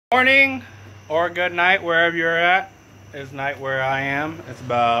Morning or good night wherever you're at. It's night where I am. It's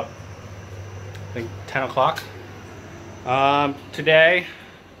about, I think, 10 o'clock. Today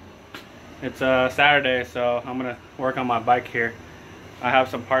it's Saturday, so I'm gonna work on my bike here. I have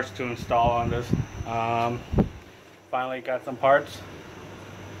some parts to install on this. Finally got some parts.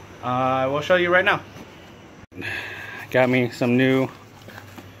 I will show you right now. Got me some new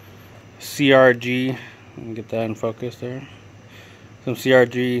CRG. Let me get that in focus there. Some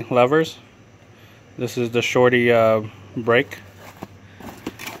CRG levers. This is the shorty brake.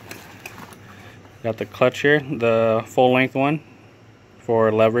 Got the clutch here, the full length one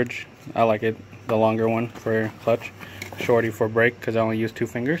for leverage. I like it, the longer one for clutch. Shorty for brake because I only use 2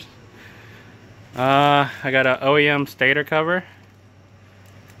 fingers. I got an OEM stator cover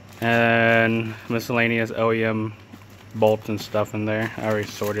and miscellaneous OEM bolts and stuff in there. I already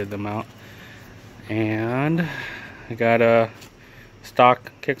sorted them out. And I got a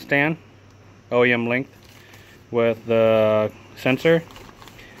stock kickstand, OEM length, with the sensor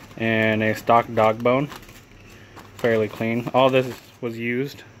and a stock dog bone. Fairly clean. All this was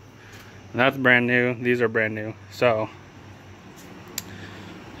used. And that's brand new. These are brand new. So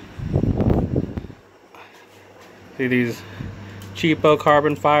see these cheapo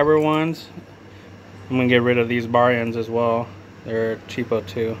carbon fiber ones? I'm gonna get rid of these bar ends as well. They're cheapo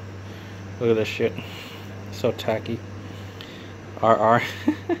too. Look at this shit. So tacky. RR.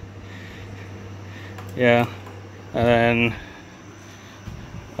 Yeah. And then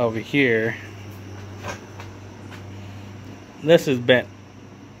over here, this is bent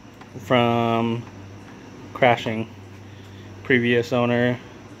from crashing. Previous owner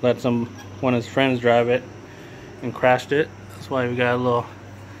let one of his friends drive it and crashed it. That's why we got a little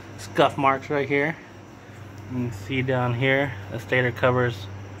scuff marks right here. You can see down here the stator cover's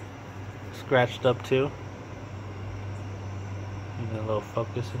scratched up too. A little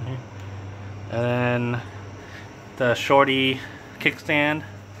focus in here. And then the shorty kickstand.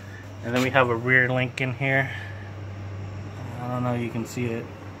 And then we have a rear link in here. I don't know if you can see it.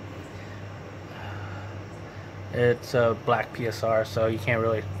 It's a black PSR, so you can't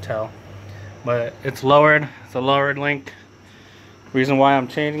really tell. But it's lowered. It's a lowered link. Reason why I'm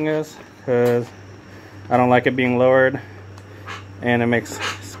changing this, because I don't like it being lowered. And it makes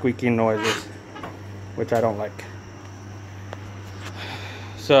squeaky noises, which I don't like.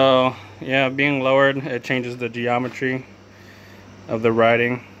 So yeah, being lowered, it changes the geometry of the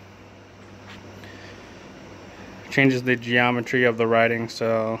riding. Changes the geometry of the riding,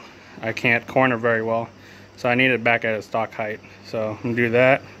 so I can't corner very well. So I need it back at its stock height. So I'm gonna do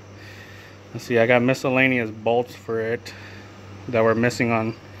that. Let's see, I got miscellaneous bolts for it that were missing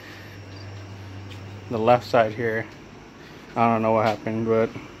on the left side here. I don't know what happened, but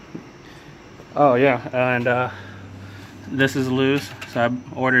oh yeah, and this is loose, so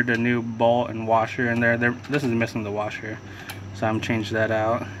I ordered a new bolt and washer in there. This is missing the washer, so I'm changing that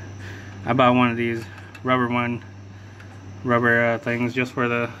out. I bought one of these rubber things just for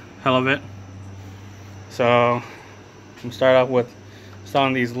the hell of it. So I'm gonna start off with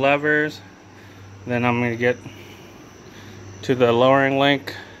installing these levers. Then I'm gonna get to the lowering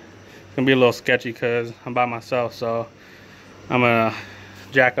link. It's gonna be a little sketchy because I'm by myself, so I'm gonna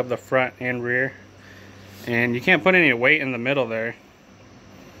jack up the front and rear. And you can't put any weight in the middle there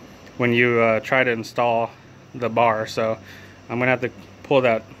when you try to install the bar, so I'm gonna have to pull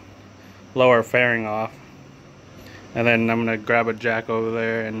that lower fairing off, and then I'm gonna grab a jack over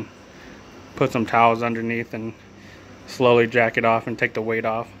there and put some towels underneath and slowly jack it off and take the weight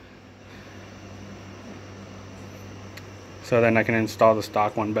off, so then I can install the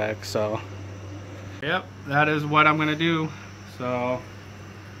stock one back. So yep, that is what I'm gonna do. So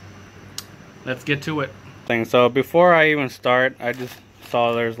let's get to it. So before I even start, I just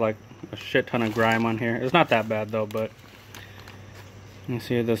saw there's like a shit ton of grime on here. It's not that bad though, but you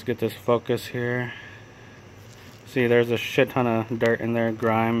see, let's get this focus here. See, there's a shit ton of dirt in there,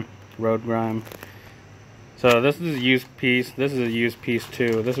 grime, road grime. So this is a used piece. This is a used piece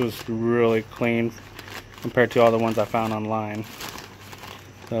too. This was really clean compared to all the ones I found online.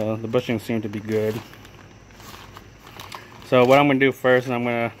 So the bushings seem to be good. So what I'm gonna do first is I'm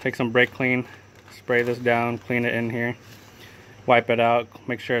gonna take some brake clean, spray this down, clean it in here, wipe it out,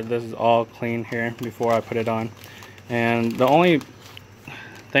 make sure this is all clean here before I put it on. And the only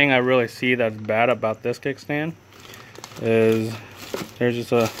thing I really see that's bad about this kickstand is there's just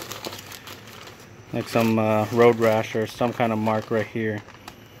some road rash or some kind of mark right here.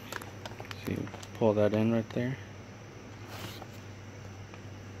 See, pull that in right there.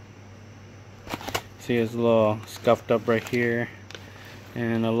 See, it's a little scuffed up right here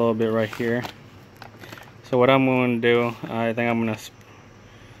and a little bit right here. So what I'm going to do, I think I'm going to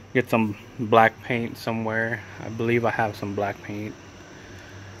get some black paint somewhere. I believe I have some black paint.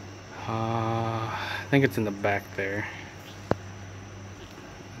 I think it's in the back there.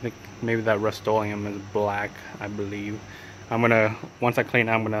 I think maybe that Rust-Oleum is black, I believe. Once I clean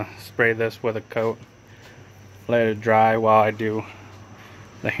it, I'm gonna spray this with a coat, let it dry while I do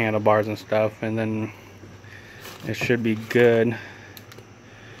the handlebars and stuff, and then it should be good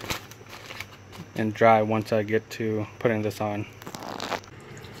and dry once I get to putting this on.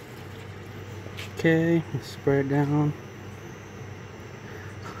 Okay, spray it down.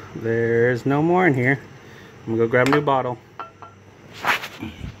 There's no more in here. I'm gonna go grab a new bottle.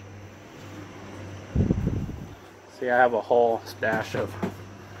 See, I have a whole stash of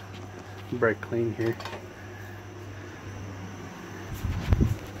brake clean here.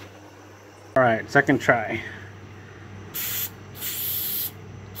 Alright, second try.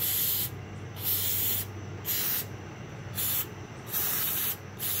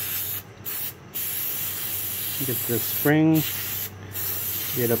 Get the spring,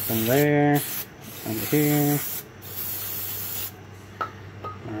 get up in there, under here.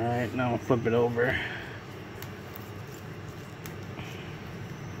 Alright, now I'll flip it over.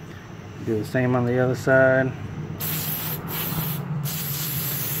 Do the same on the other side.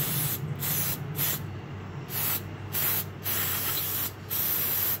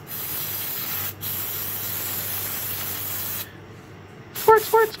 Squirt,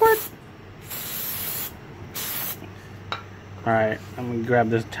 squirt, squirt! Alright, I'm gonna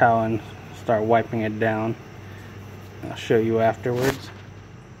grab this towel and start wiping it down. I'll show you afterwards.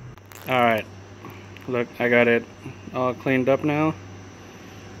 Alright, look, I got it all cleaned up now.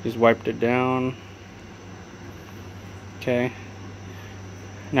 Just wiped it down. Okay.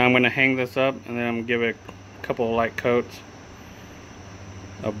 Now I'm gonna hang this up and then I'm gonna give it a couple of light coats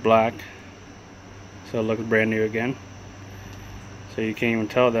of black so it looks brand new again. So you can't even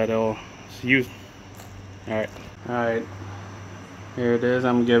tell that it's used. Alright. Alright. Here it is.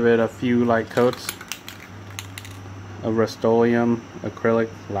 I'm gonna give it a few light coats of Rust-Oleum acrylic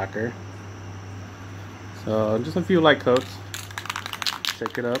lacquer. So just a few light coats.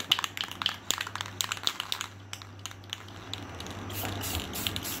 Shake it up.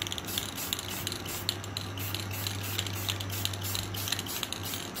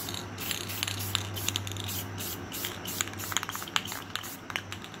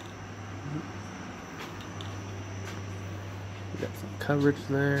 Got some coverage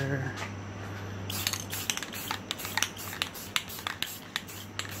there.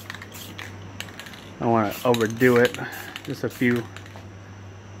 I don't want to overdo it. Just a few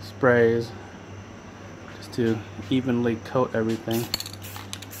sprays just to evenly coat everything.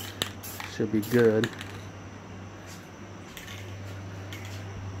 Should be good.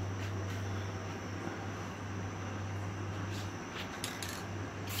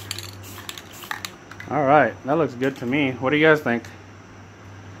 Alright, that looks good to me. What do you guys think?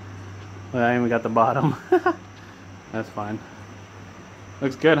 Well, I even got the bottom. That's fine.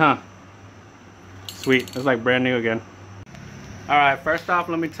 Looks good, huh? Sweet. It's like brand new again. Alright, first off,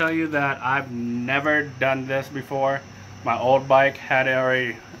 let me tell you that I've never done this before. My old bike had it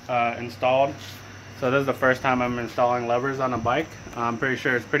already installed. So this is the first time I'm installing levers on a bike. I'm pretty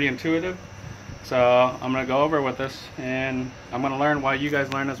sure it's pretty intuitive. So I'm going to go over with this and I'm going to learn while you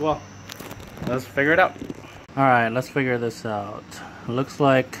guys learn as well. Let's figure it out. Alright, let's figure this out. Looks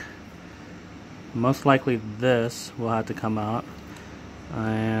like most likely this will have to come out.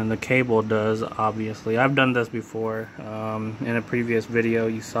 And the cable does, obviously. I've done this before. In a previous video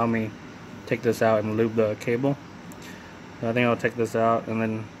you saw me take this out and lube the cable. So I think I'll take this out and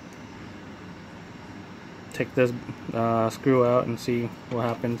then take this screw out and see what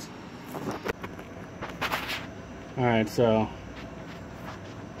happens. Alright, so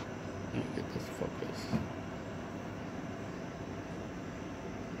let me get this focus.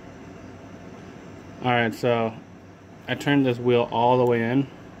 Alright, so I turned this wheel all the way in,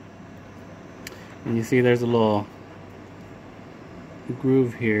 and you see there's a little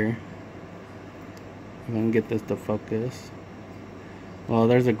groove here. I'm gonna get this to focus. Well,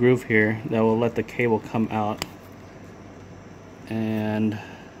 there's a groove here that will let the cable come out, and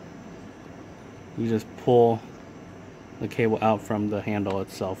you just pull the cable out from the handle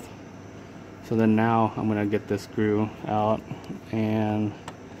itself. So then now I'm gonna get this screw out, and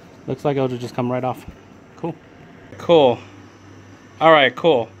looks like it'll just come right off. Cool. Cool. Alright,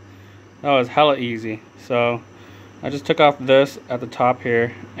 cool. That was hella easy. So I just took off this at the top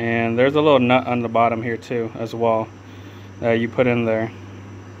here, and there's a little nut on the bottom here too as well that you put in there.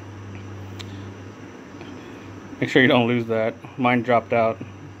 Make sure you don't lose that. Mine dropped out.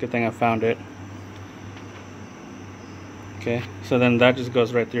 Good thing I found it. Okay, so then that just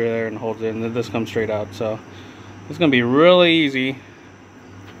goes right through there and holds it, and then this comes straight out. So it's gonna be really easy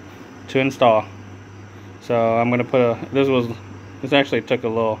to install. So I'm gonna put this actually took a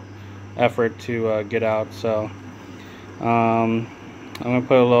little effort to get out. So I'm gonna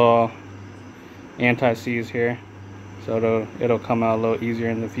put a little anti-seize here, so it'll come out a little easier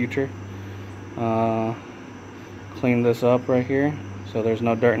in the future. Clean this up right here so there's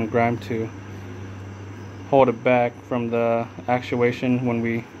no dirt and grime to hold it back from the actuation when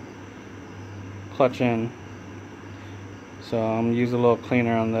we clutch in. So I'm gonna use a little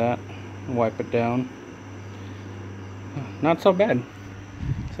cleaner on that and wipe it down. Not so bad.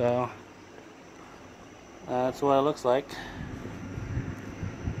 So that's what it looks like.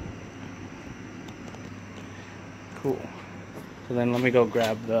 Cool. So then let me go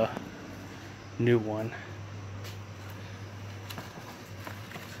grab the new one.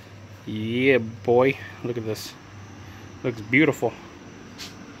 Yeah, boy. Look at this. Looks beautiful.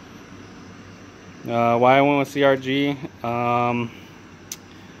 Why I went with CRG?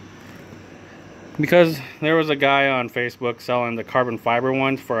 Because there was a guy on Facebook selling the carbon fiber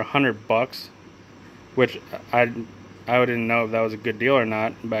ones for $100, which I didn't know if that was a good deal or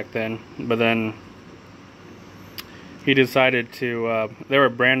not back then. But then he decided to. They were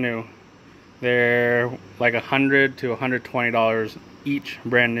brand new. They're like $100 to $120 each,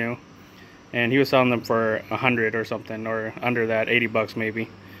 brand new. And he was selling them for $100 or something, or under that, $80 maybe.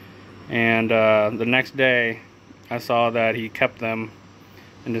 And the next day I saw that he kept them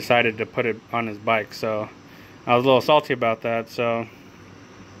and decided to put it on his bike. So I was a little salty about that. So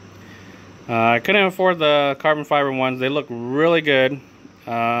I couldn't afford the carbon fiber ones. They look really good.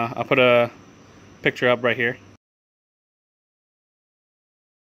 I'll put a picture up right here.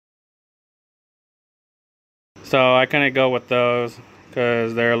 So I couldn't go with those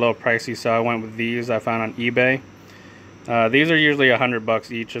because they're a little pricey, so I went with these I found on eBay. These are usually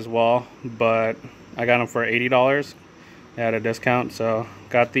 $100 each as well, but I got them for $80 at a discount, so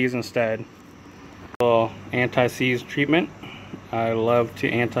got these instead. A little anti-seize treatment. I love to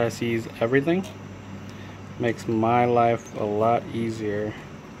anti-seize everything. Makes my life a lot easier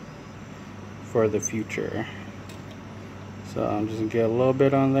for the future. So I'm just gonna get a little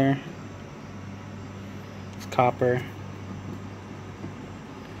bit on there. It's copper.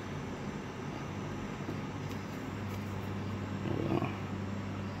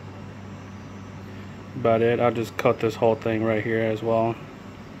 About it. I'll just coat this whole thing right here as well.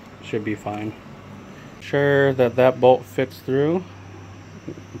 Should be fine. Sure that that bolt fits through.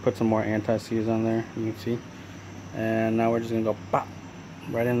 Put some more anti-seize on there, you can see. And now we're just gonna go pop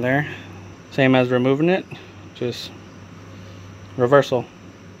right in there. Same as removing it, just reversal.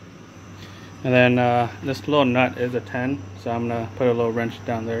 And then this little nut is a 10, so I'm gonna put a little wrench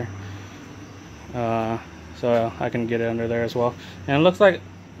down there so I can get it under there as well. And it looks like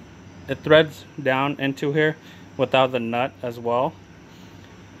it threads down into here without the nut as well,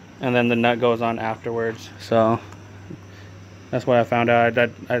 and then the nut goes on afterwards. So that's what I found out.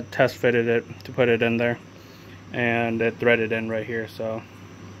 I test fitted it to put it in there, and it threaded in right here. So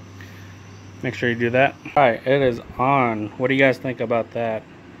make sure you do that. All right, it is on. What do you guys think about that?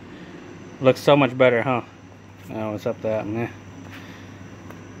 Looks so much better, huh? Oh, except that, meh.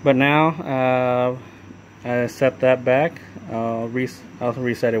 But now I set that back. I'll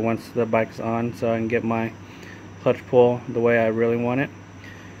reset it once the bike's on, so I can get my clutch pull the way I really want it.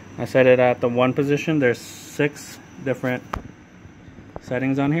 I set it at the 1 position. There's 6 different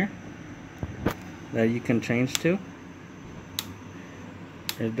settings on here that you can change to.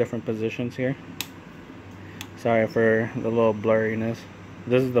 There's different positions here. Sorry for the little blurriness.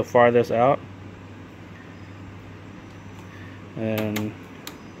 This is the farthest out, and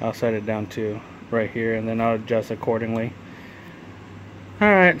I'll set it down to right here, and then I'll adjust accordingly.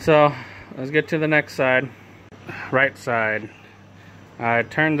 Alright, so let's get to the next side. Right side. I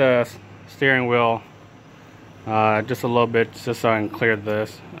turned the steering wheel just a little bit just so I can clear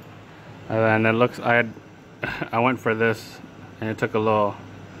this. And then it looks, I went for this and it took a little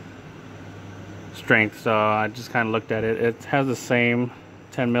strength, so I just kind of looked at it. It has the same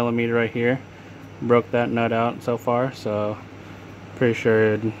 10mm right here. Broke that nut out so far, so pretty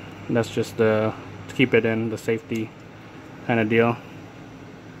sure that's just to keep it in, the safety kind of deal.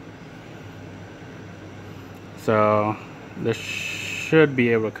 So this should be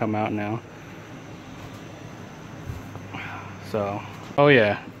able to come out now. So, oh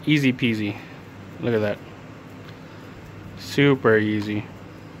yeah, easy peasy. Look at that. Super easy.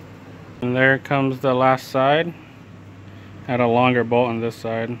 And there comes the last side. Had a longer bolt on this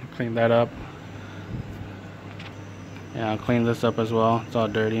side. Clean that up. Yeah, I'll clean this up as well. It's all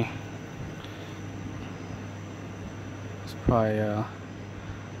dirty. It's Probably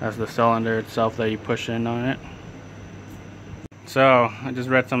that's the cylinder itself that you push in on it. So I just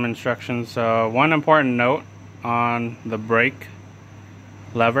read some instructions. So one important note on the brake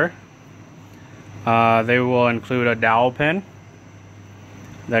lever, they will include a dowel pin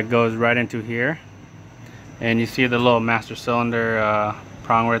that goes right into here, and you see the little master cylinder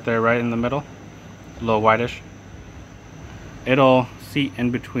prong right there, right in the middle, a little whitish. It'll seat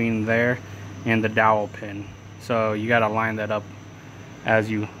in between there and the dowel pin, so you got to line that up as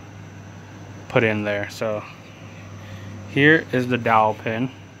you put in there. So here is the dowel pin.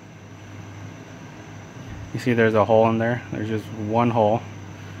 You see there's a hole in there. There's just one hole,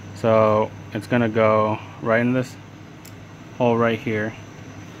 so it's gonna go right in this hole right here.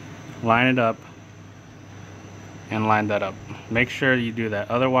 Line it up and line that up. Make sure you do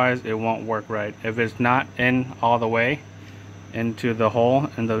that, otherwise it won't work right. If it's not in all the way into the hole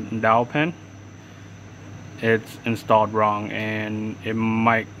in the dowel pin, it's installed wrong and it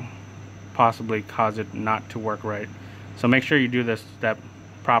might possibly cause it not to work right. So make sure you do this step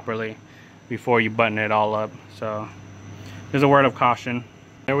properly before you button it all up. So there's a word of caution.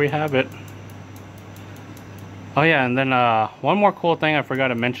 There we have it. Oh yeah, and then one more cool thing I forgot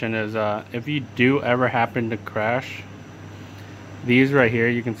to mention is if you do ever happen to crash, these right here,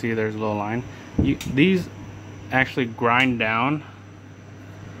 you can see there's a little line. These actually grind down.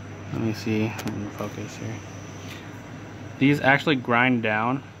 Let me see, I'm gonna focus here. These actually grind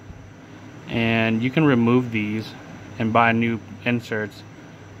down, and you can remove these and buy new inserts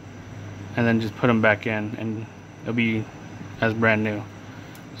and then just put them back in and it'll be as brand new.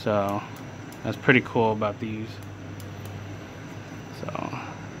 So that's pretty cool about these. So I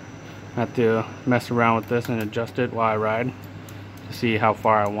have to mess around with this and adjust it while I ride to see how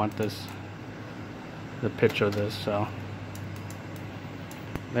far I want this, the pitch of this. So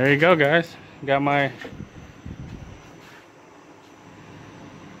there you go, guys. Got my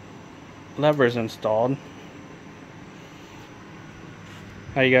levers installed.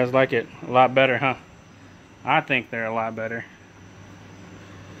 How you guys like it? A lot better, huh? I think they're a lot better.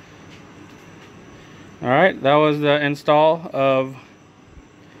 Alright, that was the install of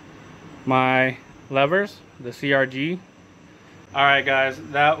my levers, the CRG. Alright guys,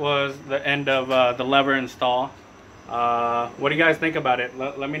 that was the end of the lever install. What do you guys think about it?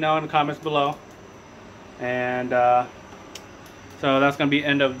 Let me know in the comments below. And so that's going to be the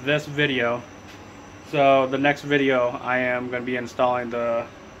end of this video. So the next video I am going to be installing the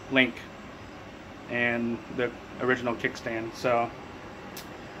link and the original kickstand. So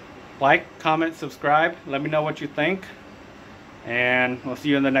like, comment, subscribe, let me know what you think, and we'll see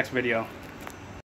you in the next video.